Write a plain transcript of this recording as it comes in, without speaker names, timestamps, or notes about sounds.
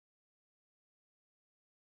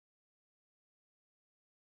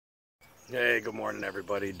Hey, good morning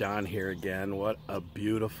everybody. Don here again. What a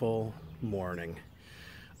beautiful morning.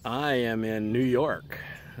 I am in New York,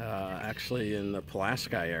 actually in the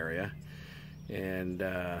Pulaski area, and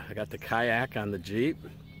I got the Kayak on the Jeep.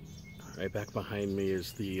 Right back behind me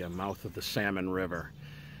is the mouth of the Salmon River.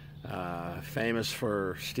 Famous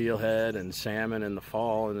for steelhead and salmon in the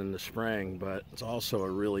fall and in the spring, but it's also a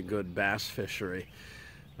really good bass fishery.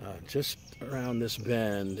 Just around this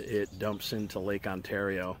bend, it dumps into Lake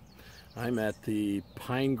Ontario. I'm at the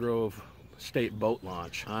Pine Grove State Boat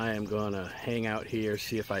Launch. I am going to hang out here,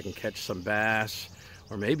 see if I can catch some bass,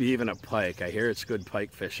 or maybe even a pike. I hear it's good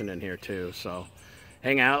pike fishing in here too, so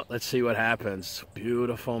hang out, let's see what happens.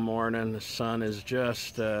 Beautiful morning, the sun is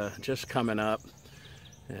just coming up,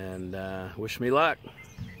 and wish me luck.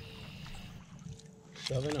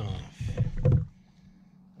 Shoving off.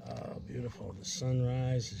 Oh, beautiful, the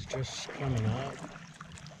sunrise is just coming up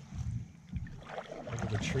over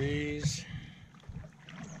the trees.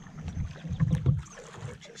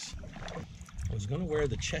 Gorgeous. I was going to wear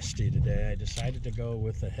the chesty today. I decided to go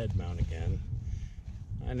with the head mount again.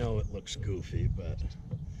 I know it looks goofy, but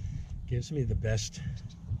gives me the best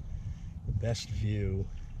view.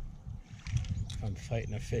 If I'm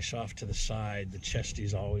fighting a fish off to the side, the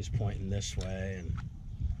chesty's always pointing this way.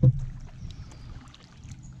 And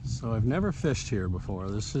so I've never fished here before.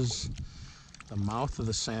 This is the mouth of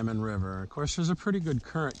the Salmon River. Of course, there's a pretty good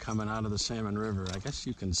current coming out of the Salmon River. I guess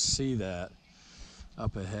you can see that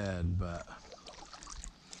up ahead, but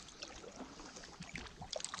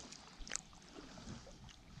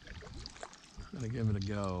I'm gonna give it a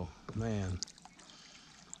go. Man,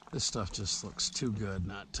 this stuff just looks too good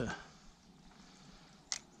not to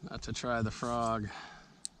try the frog.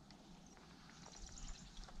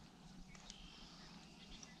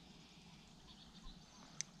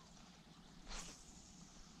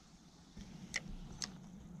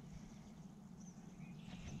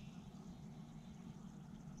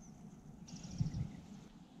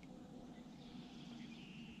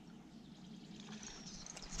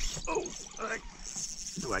 Oh,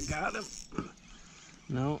 do I got him?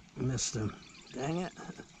 No, missed him. Dang it.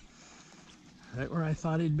 Right where I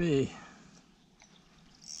thought he'd be.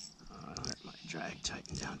 Let my drag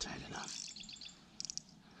tighten down tight enough.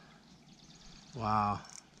 Wow.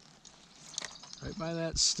 Right by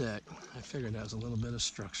that stick. I figured that was a little bit of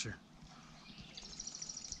structure.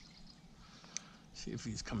 See if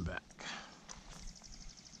he's come back.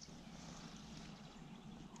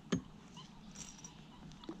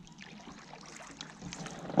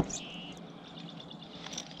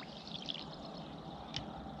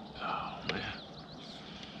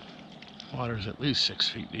 Water's at least 6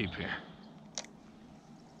 feet deep here.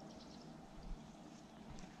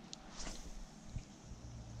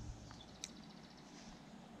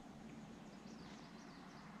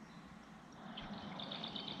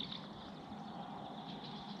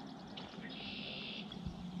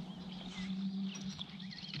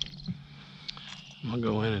 I'm gonna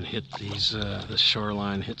go in and hit these, the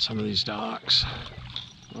shoreline, hit some of these docks.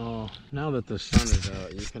 Oh, now that the sun is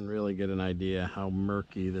out, you can really get an idea how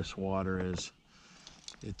murky this water is.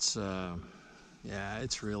 It's, yeah,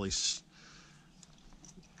 it's really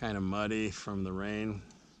kind of muddy from the rain.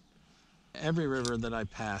 Every river that I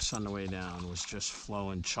passed on the way down was just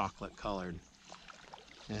flowing chocolate colored.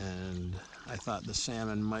 And I thought the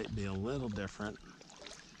salmon might be a little different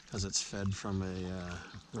because it's fed from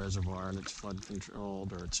a reservoir and it's flood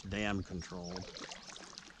controlled, or it's dam controlled.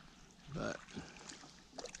 But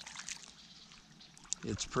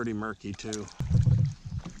it's pretty murky too.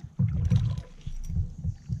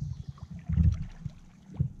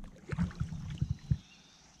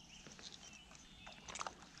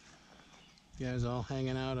 You guys all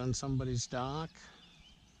hanging out on somebody's dock?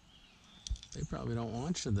 They probably don't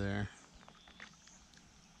want you there.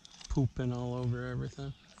 Pooping all over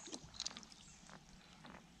everything.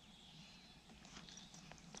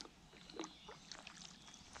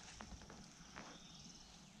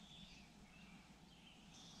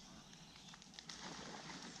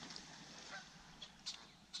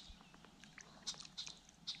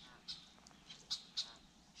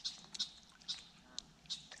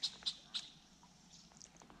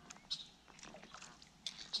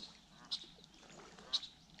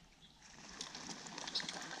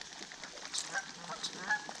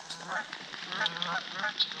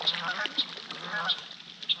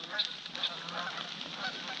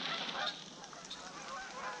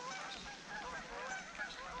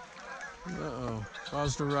 Uh-oh,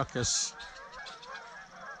 caused a ruckus.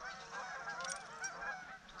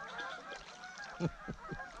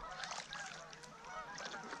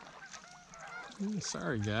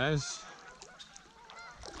 Sorry, guys.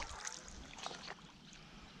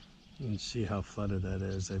 You can see how flooded that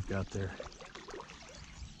is. They've got their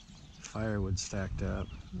firewood stacked up.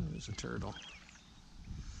 There's a turtle.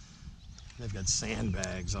 They've got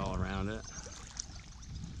sandbags all around it.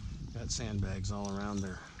 Got sandbags all around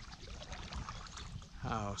their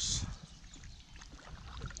house.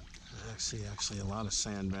 I see actually a lot of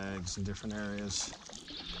sandbags in different areas.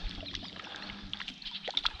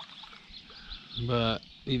 But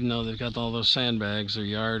even though they've got all those sandbags, their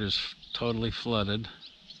yard is totally flooded.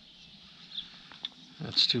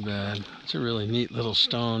 That's too bad. It's a really neat little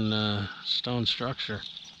stone structure.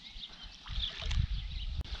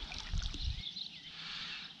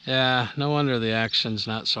 Yeah, no wonder the action's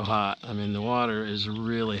not so hot. I mean, the water is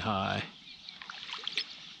really high.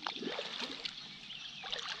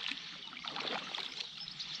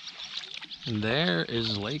 And there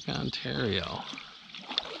is Lake Ontario.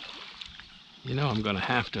 You know, I'm going to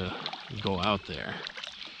have to go out there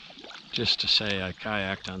just to say I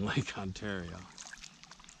kayaked on Lake Ontario.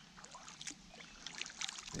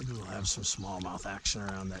 Maybe we'll have some smallmouth action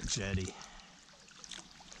around that jetty.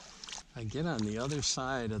 If I get on the other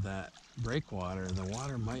side of that breakwater, the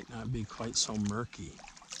water might not be quite so murky.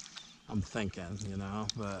 I'm thinking, you know,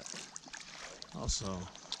 but also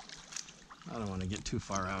I don't want to get too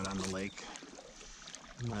far out on the lake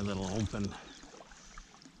in my little open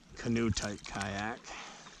canoe type kayak.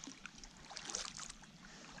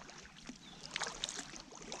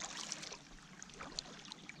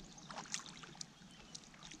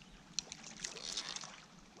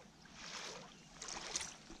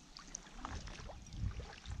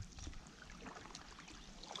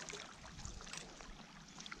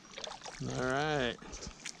 All right,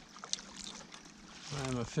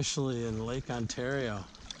 I'm officially in Lake Ontario.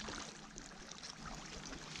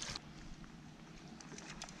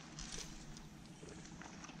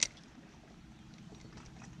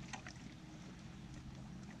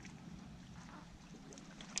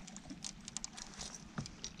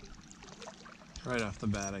 Right off the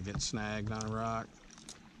bat, I get snagged on a rock.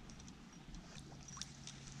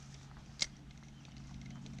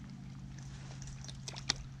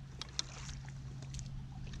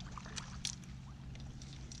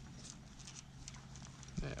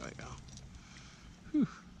 There we go. Whew.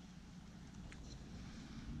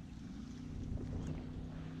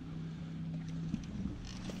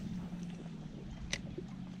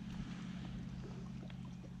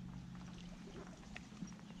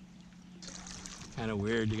 Kind of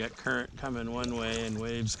weird, you got current coming one way and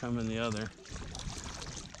waves coming the other.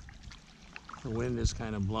 The wind is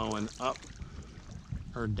kind of blowing up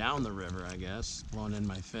or down the river, I guess, blowing in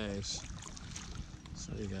my face.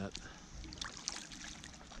 So you got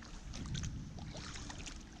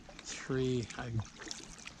three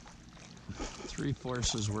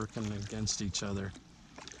forces working against each other,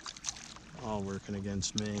 all working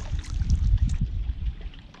against me.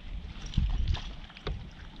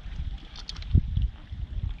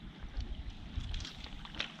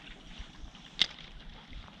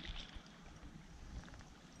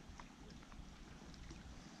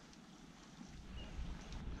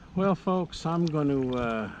 Well, folks, I'm going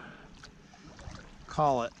to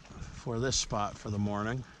call it for this spot for the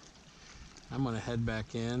morning. I'm going to head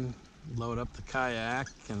back in, load up the kayak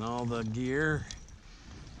and all the gear,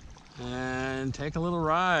 and take a little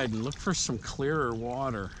ride and look for some clearer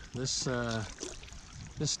water. This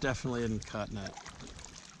definitely isn't cutting it.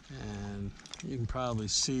 And you can probably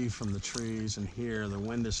see from the trees and here the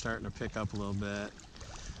wind is starting to pick up a little bit.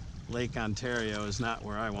 Lake Ontario is not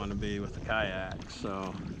where I want to be with the kayak,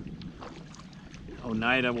 so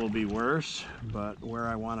Oneida will be worse, but where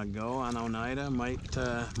I want to go on Oneida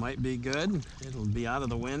might be good. It'll be out of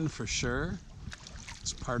the wind for sure.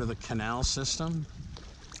 It's part of the canal system,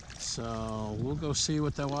 so we'll go see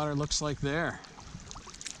what the water looks like there.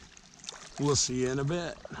 We'll see you in a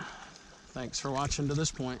bit. Thanks for watching to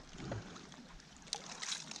this point.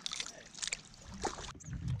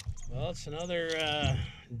 Well, it's another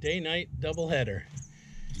day-night doubleheader.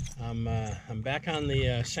 I'm back on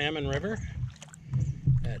the Salmon River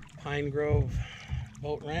at Pine Grove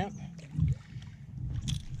boat ramp.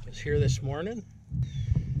 I was here this morning.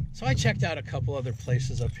 So I checked out a couple other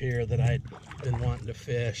places up here that I'd been wanting to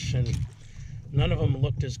fish, and none of them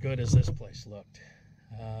looked as good as this place looked.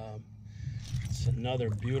 It's another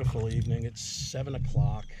beautiful evening. It's 7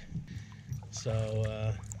 o'clock. So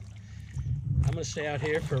I'm gonna stay out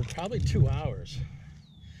here for probably 2 hours.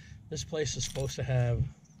 This place is supposed to have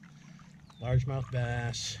largemouth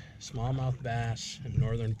bass, smallmouth bass, and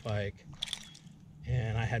northern pike.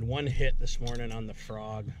 And I had one hit this morning on the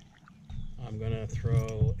frog. I'm gonna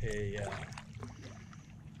throw a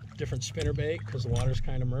different spinnerbait because the water's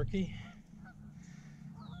kind of murky.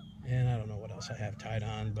 And I don't know what else I have tied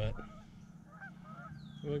on, but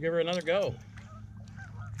we'll give her another go.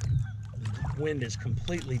 The wind has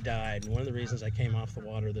completely died, and one of the reasons I came off the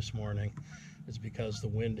water this morning is because the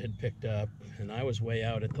wind had picked up, and I was way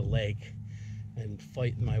out at the lake and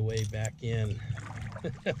fighting my way back in.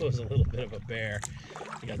 It was a little bit of a bear.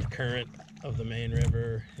 You got the current of the main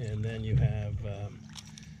river, and then you have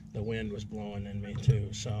the wind was blowing in me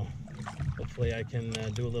too. So hopefully I can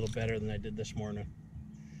do a little better than I did this morning.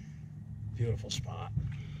 Beautiful spot.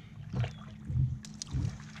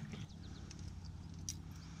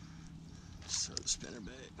 So the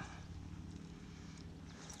spinnerbait.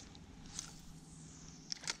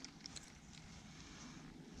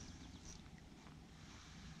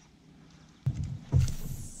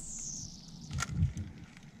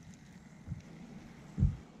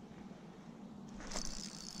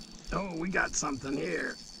 Oh, we got something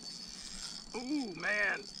here. Ooh,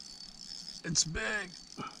 man, it's big.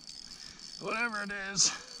 Whatever it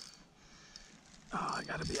is. Oh, I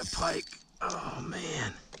gotta be a pike. Oh,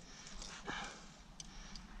 man.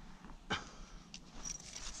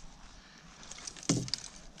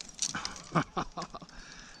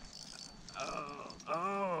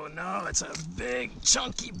 Oh, no, it's a big,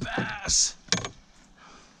 chunky bass.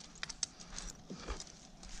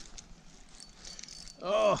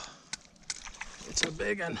 Oh, it's a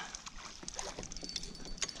big one.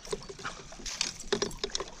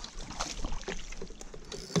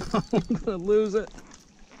 I'm gonna lose it.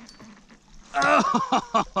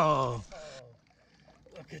 Oh,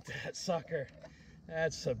 look at that sucker.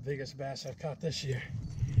 That's the biggest bass I've caught this year.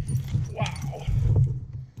 Wow.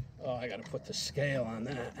 Oh, I gotta put the scale on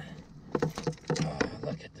that. Oh,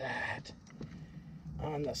 look at that.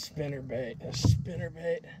 On the spinnerbait. The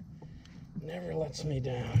spinnerbait never lets me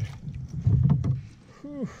down.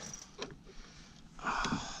 Whew.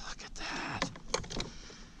 Oh, look at that.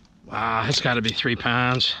 Wow, it's gotta be 3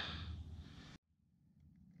 pounds.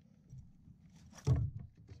 My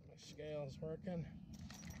scale's working.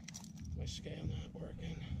 My scale not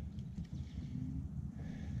working.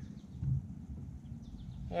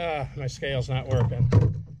 Ah, my scale's not working.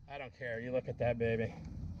 I don't care. You look at that baby.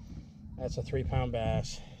 That's a 3-pound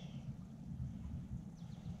bass.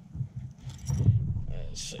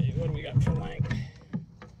 Let's see, what do we got for length?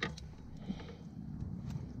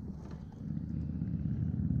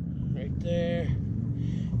 Right there.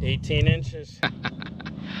 18 inches. All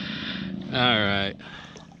right.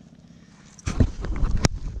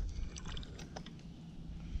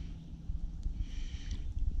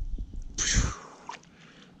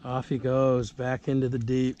 Off he goes, back into the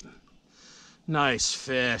deep. Nice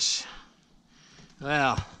fish.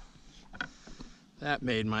 Well, that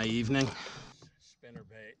made my evening.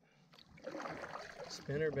 Spinnerbait.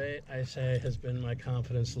 Spinnerbait, I say, has been my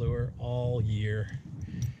confidence lure all year.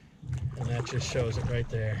 And that just shows it right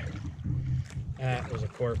there. That was a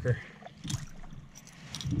corker.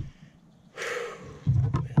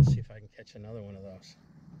 Man, see if I can catch another one of those.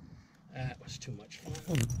 That was too much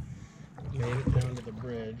fun. Made it down to the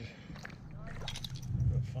bridge. I'm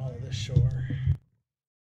gonna follow this shore.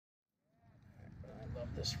 I love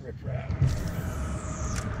this riprap.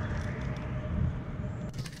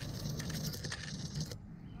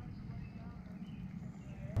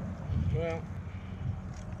 Well,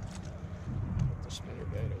 put the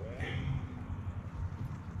spinnerbait away.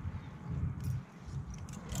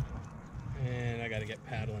 And I gotta get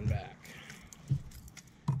paddling back.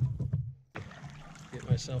 Get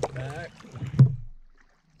myself back.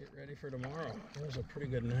 Get ready for tomorrow. It was a pretty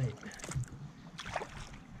good night.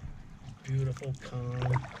 Beautiful, calm.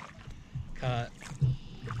 Caught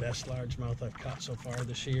the best largemouth I've caught so far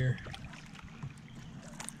this year.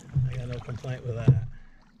 I got no complaint with that.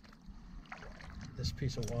 This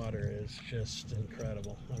piece of water is just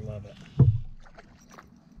incredible. I love it.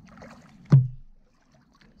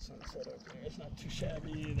 Sunset over there. It's not too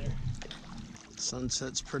shabby either.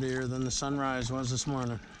 Sunset's prettier than the sunrise was this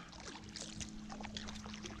morning.